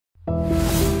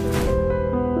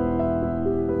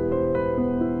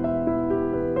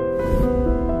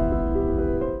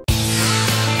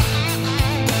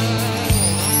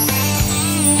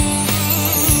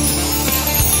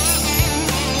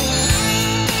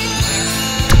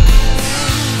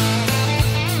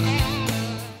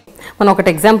మనం ఒకటి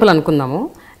ఎగ్జాంపుల్ అనుకుందాము,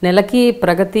 నెలకి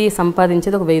ప్రగతి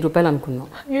సంపాదించేది ఒక 1000 రూపాయలు అనుకుందాం.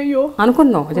 అయ్యో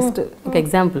అనుకుందాం, జస్ట్ ఒక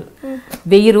ఎగ్జాంపుల్.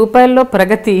 1000 రూపాయల్లో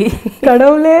ప్రగతి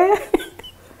గడవలే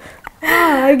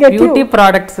బ్యూటీ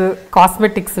ప్రోడక్ట్స్,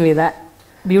 కాస్మెటిక్స్ మీద,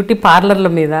 బ్యూటీ పార్లర్ల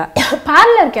మీద.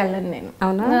 పార్లర్కి వెళ్ళను నేను.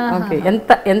 అవునా? ఓకే.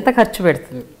 ఎంత ఖర్చు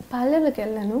పెడుతుంది? పార్లర్కి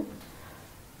వెళ్ళను.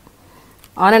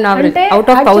 On and average out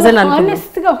of 1000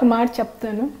 honest గా ఒక మాట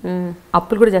చెప్తాను,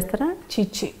 అప్పులు కూడా చేస్తారా?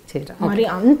 చిచ్చి చేయరా? మరి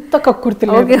అంత కక్కుర్తి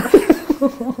లేదు.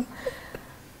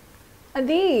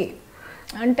 అది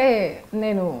అంటే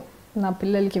నేను నా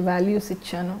పిల్లలకి వాల్యూస్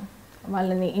ఇచ్చాను,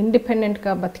 వాళ్ళని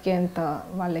ఇండిపెండెంట్గా బతికేంత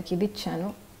వాళ్ళకి ఇది ఇచ్చాను.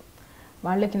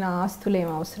 వాళ్ళకి నా ఆస్తులు ఏం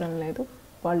అవసరం లేదు,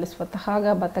 వాళ్ళు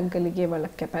స్వతహాగా బతకగలిగే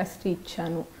వాళ్ళకి కెపాసిటీ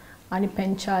ఇచ్చాను అని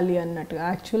పెంచాలి అన్నట్టుగా.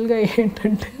 యాక్చువల్గా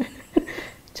ఏంటంటే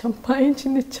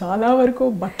సంపాదించింది చాలా వరకు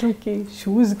బట్టలకి,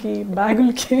 షూస్కి,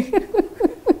 బ్యాగులకి,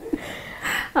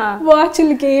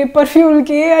 వాచ్లకి,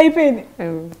 పర్ఫ్యూమ్లకి అయిపోయింది.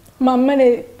 మా అమ్మని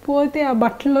పోతే ఆ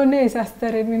బట్టల్లోనే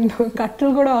వేసేస్తారు, నిన్ను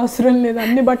కట్టలు కూడా అవసరం లేదు,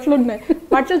 అన్ని బట్టలు ఉన్నాయి.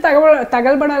 బట్టలు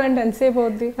తగలబడాలంటే ఎంతసేపు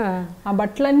అవుద్ది? ఆ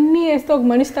బట్టలన్నీ వేస్తే ఒక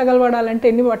మనిషి తగలబడాలంటే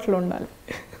ఎన్ని బట్టలు ఉండాలి?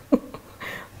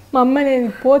 మా అమ్మ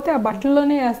నేను పోతే ఆ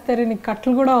బట్టల్లోనే వేస్తారు, నీకు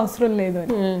కట్టలు కూడా అవసరం లేదు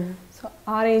అని. సో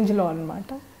ఆ రేంజ్లో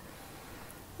అనమాట.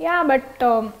 యా బట్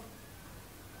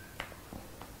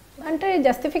అంటే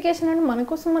జస్టిఫికేషన్ అంటే మన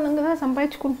కోసం మనం కదా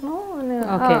సంపాదించుకుంటున్నాం,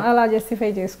 అలా జస్టిఫై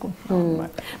చేసుకుంటున్నాం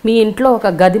అనమాట. మీ ఇంట్లో ఒక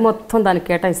గది మొత్తం దానికి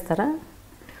కేటాయిస్తారా?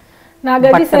 నా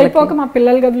గది సరిపోక మా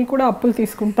పిల్లల గదులు కూడా అప్పులు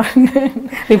తీసుకుంటాను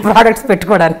మీ ప్రోడక్ట్స్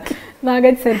పెట్టుకోవడానికి. నా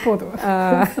గది సరిపోదు.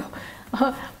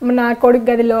 నా కొడుకు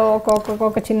గదిలో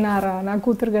ఒక చిన్నార, నా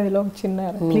కూతురు గదిలో ఒక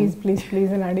చిన్నార, ప్లీజ్ ప్లీజ్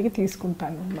ప్లీజ్ అని అడిగి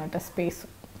తీసుకుంటాను అనమాట space.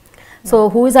 So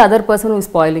who is other person who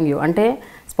spoiling you? అంటే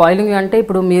స్పాయిలింగ్ యూ అంటే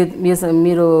ఇప్పుడు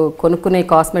మీరు కొనుక్కునే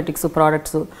కాస్మెటిక్స్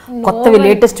ప్రోడక్ట్స్ కొత్తవి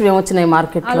లేటెస్ట్ ఏమొచ్చినాయి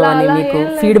మార్కెట్లో అని మీకు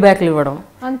ఫీడ్బ్యాక్లు ఇవ్వడం?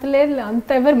 అంత లేదు,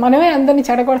 అంత ఎవరు, మనమే అందరినీ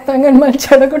చెడగొడతాం కానీ మళ్ళీ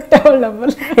చెడగొట్టే వాళ్ళు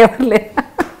ఎవరు లేదు.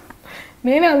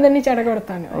 నేనే అందరినీ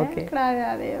చెడగొడతాను. ఇక్కడ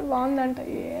అదే బాగుందంట,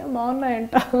 ఏ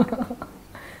బాగున్నాయంట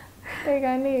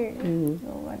కానీ.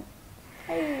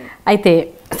 అయితే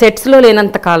సెట్స్లో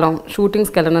లేనంత కాలం,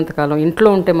 షూటింగ్స్కి వెళ్ళినంత కాలం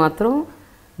ఇంట్లో ఉంటే మాత్రం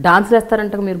డాన్స్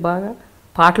వేస్తారంట మీరు బాగా,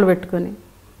 పాటలు పెట్టుకొని.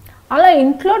 అలా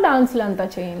ఇంట్లో డాన్సులు అంతా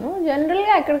చేయను.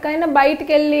 జనరల్గా ఎక్కడికైనా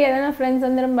బయటకు వెళ్ళి ఏదైనా ఫ్రెండ్స్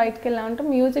అందరం బయటకు వెళ్ళామంటే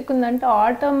మ్యూజిక్ ఉందంటే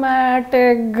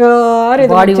ఆటోమేటిక్గా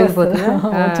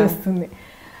వచ్చేస్తుంది.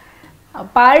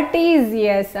 పార్టీస్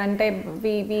ఎస్, అంటే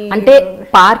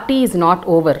party is not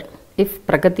over if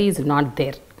Pragathi is not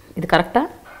there. ఇది కరెక్టా?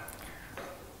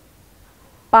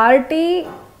 పార్టీ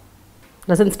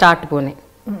డజంట్ స్టార్ట్ పోనీ.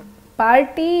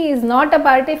 Party is not a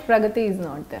party if Pragathi is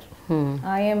not there.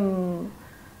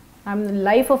 I'm the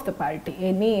life of the party.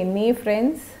 Any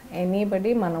friends,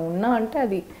 anybody, మనం ఉన్నా అంటే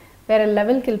అది వేరే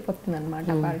లెవెల్కి వెళ్ళిపోతుంది అనమాట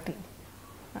party.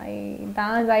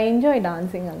 I enjoy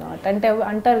dancing a lot. అంటే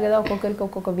అంటారు కదా ఒక్కొక్కరికి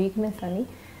ఒక్కొక్క వీక్నెస్ అని.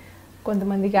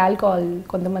 కొంతమందికి ఆల్కహాల్,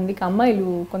 కొంతమందికి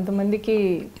అమ్మాయిలు, కొంతమందికి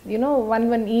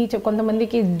వన్ ఈచ్,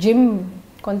 కొంతమందికి జిమ్,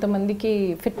 కొంతమందికి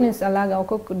ఫిట్నెస్, అలాగా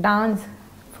ఒక్కొక్క dance.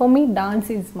 For me dance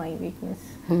is my weakness.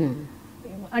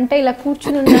 అంటే ఇలా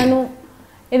కూర్చుని ఉన్నాను,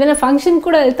 ఏదైనా ఫంక్షన్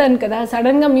కూడా వెళ్తాను కదా,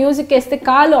 సడన్గా మ్యూజిక్ వేస్తే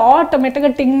కాలు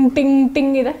ఆటోమేటిక్గా టింగ్ టింగ్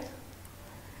టింగ్ ఇదే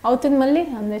అవుతుంది. మళ్ళీ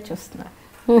అందరూ చూస్తున్నారు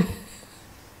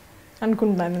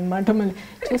అనుకుంటాను అనమాట, మళ్ళీ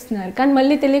చూస్తున్నారు కానీ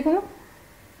మళ్ళీ తెలియకుండా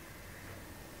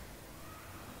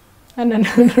అని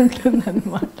ఉంటుంది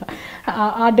అనమాట.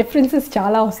 ఆ డిఫరెన్సెస్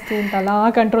చాలా వస్తూ ఉంటాయి, అలా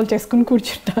కంట్రోల్ చేసుకుని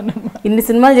కూర్చుంటాను అనమాట. ఇన్ని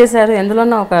సినిమాలు చేశారు,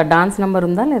 ఎందులోనా ఒక డాన్స్ నెంబర్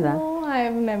ఉందా లేదా? I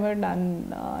have never done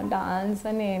dance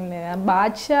అని ఏం లేదు.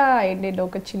 బాద్షా ఐ డిడ్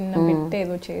ఒక చిన్న బిట్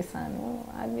ఏదో చేశాను,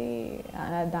 అది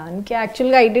దానికి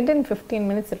యాక్చువల్గా ఐ డిడ్ ఇన్ 15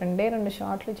 minutes, 2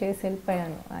 షాట్లు చేసి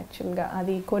వెళ్ళిపోయాను. యాక్చువల్గా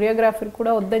అది కొరియోగ్రాఫర్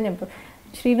కూడా వద్దని చెప్పారు.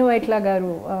 శ్రీను వైట్ల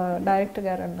గారు డైరెక్టర్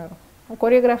గారు అన్నారు,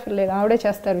 కొరియోగ్రాఫర్ లేదు ఆవిడే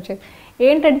చేస్తారు.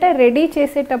 ఏంటంటే రెడీ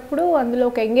చేసేటప్పుడు అందులో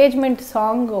ఒక ఎంగేజ్మెంట్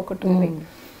సాంగ్ ఒకటి ఉంది.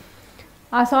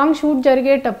 ఆ సాంగ్ షూట్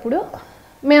జరిగేటప్పుడు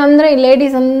మేమందరం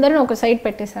లేడీస్ అందరం ఒక సైడ్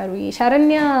పెట్టేశారు. ఈ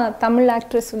శరణ్య తమిళ్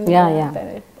యాక్ట్రెస్ ఉంది,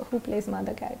 who place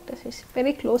mother character,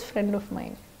 very close friend of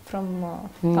mind from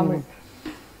Tamil.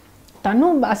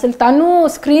 తను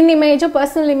screen image,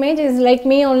 personal image is like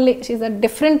me only. She a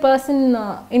different person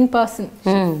in person,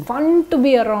 fun to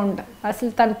be around.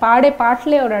 అసలు తను పాడే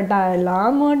పాటలే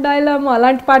డైలామో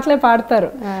అలాంటి పాటలే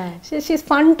పాడతారు. She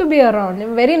fun to be around,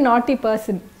 very naughty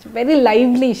person, very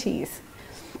lively she is.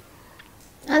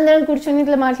 అందరం కూర్చొని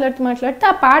ఇట్లా మాట్లాడుతూ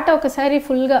ఆ పాట ఒకసారి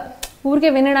ఫుల్గా ఊరికే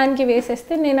వినడానికి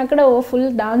వేసేస్తే నేను అక్కడ ఫుల్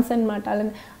డాన్స్ అనమాట.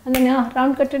 అందుకని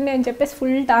రౌండ్ కట్టండి అని చెప్పేసి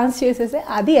ఫుల్ డాన్స్ చేసేసి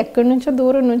అది ఎక్కడి నుంచో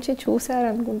దూరం నుంచి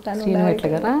చూసారనుకుంటాను,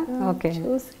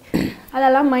 చూసి అది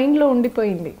అలా మైండ్లో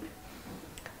ఉండిపోయింది.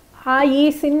 ఈ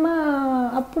సినిమా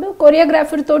అప్పుడు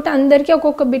కొరియోగ్రాఫర్ తోటి అందరికీ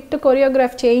ఒక్కొక్క బిట్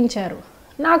కొరియోగ్రాఫ్ చేయించారు.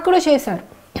 నాకు కూడా చేశారు.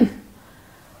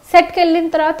 సెట్కి వెళ్ళిన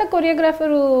తర్వాత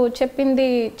కొరియోగ్రాఫరు చెప్పింది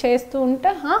చేస్తూ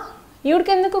ఉంటే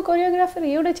ఈవిడికి ఎందుకు కొరియోగ్రాఫర్,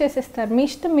 ఈవిడే చేసేస్తారు, మీ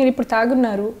ఇష్టం, మీరు ఇప్పుడు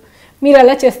తాగున్నారు, మీరు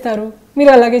ఎలా చేస్తారు,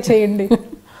 మీరు అలాగే చేయండి.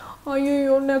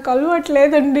 అయ్యో నాకు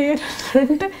అలవాట్లేదండి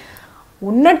అంటే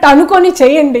ఉన్నట్టు అనుకొని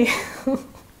చేయండి.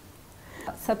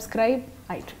 Subscribe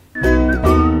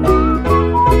iDream.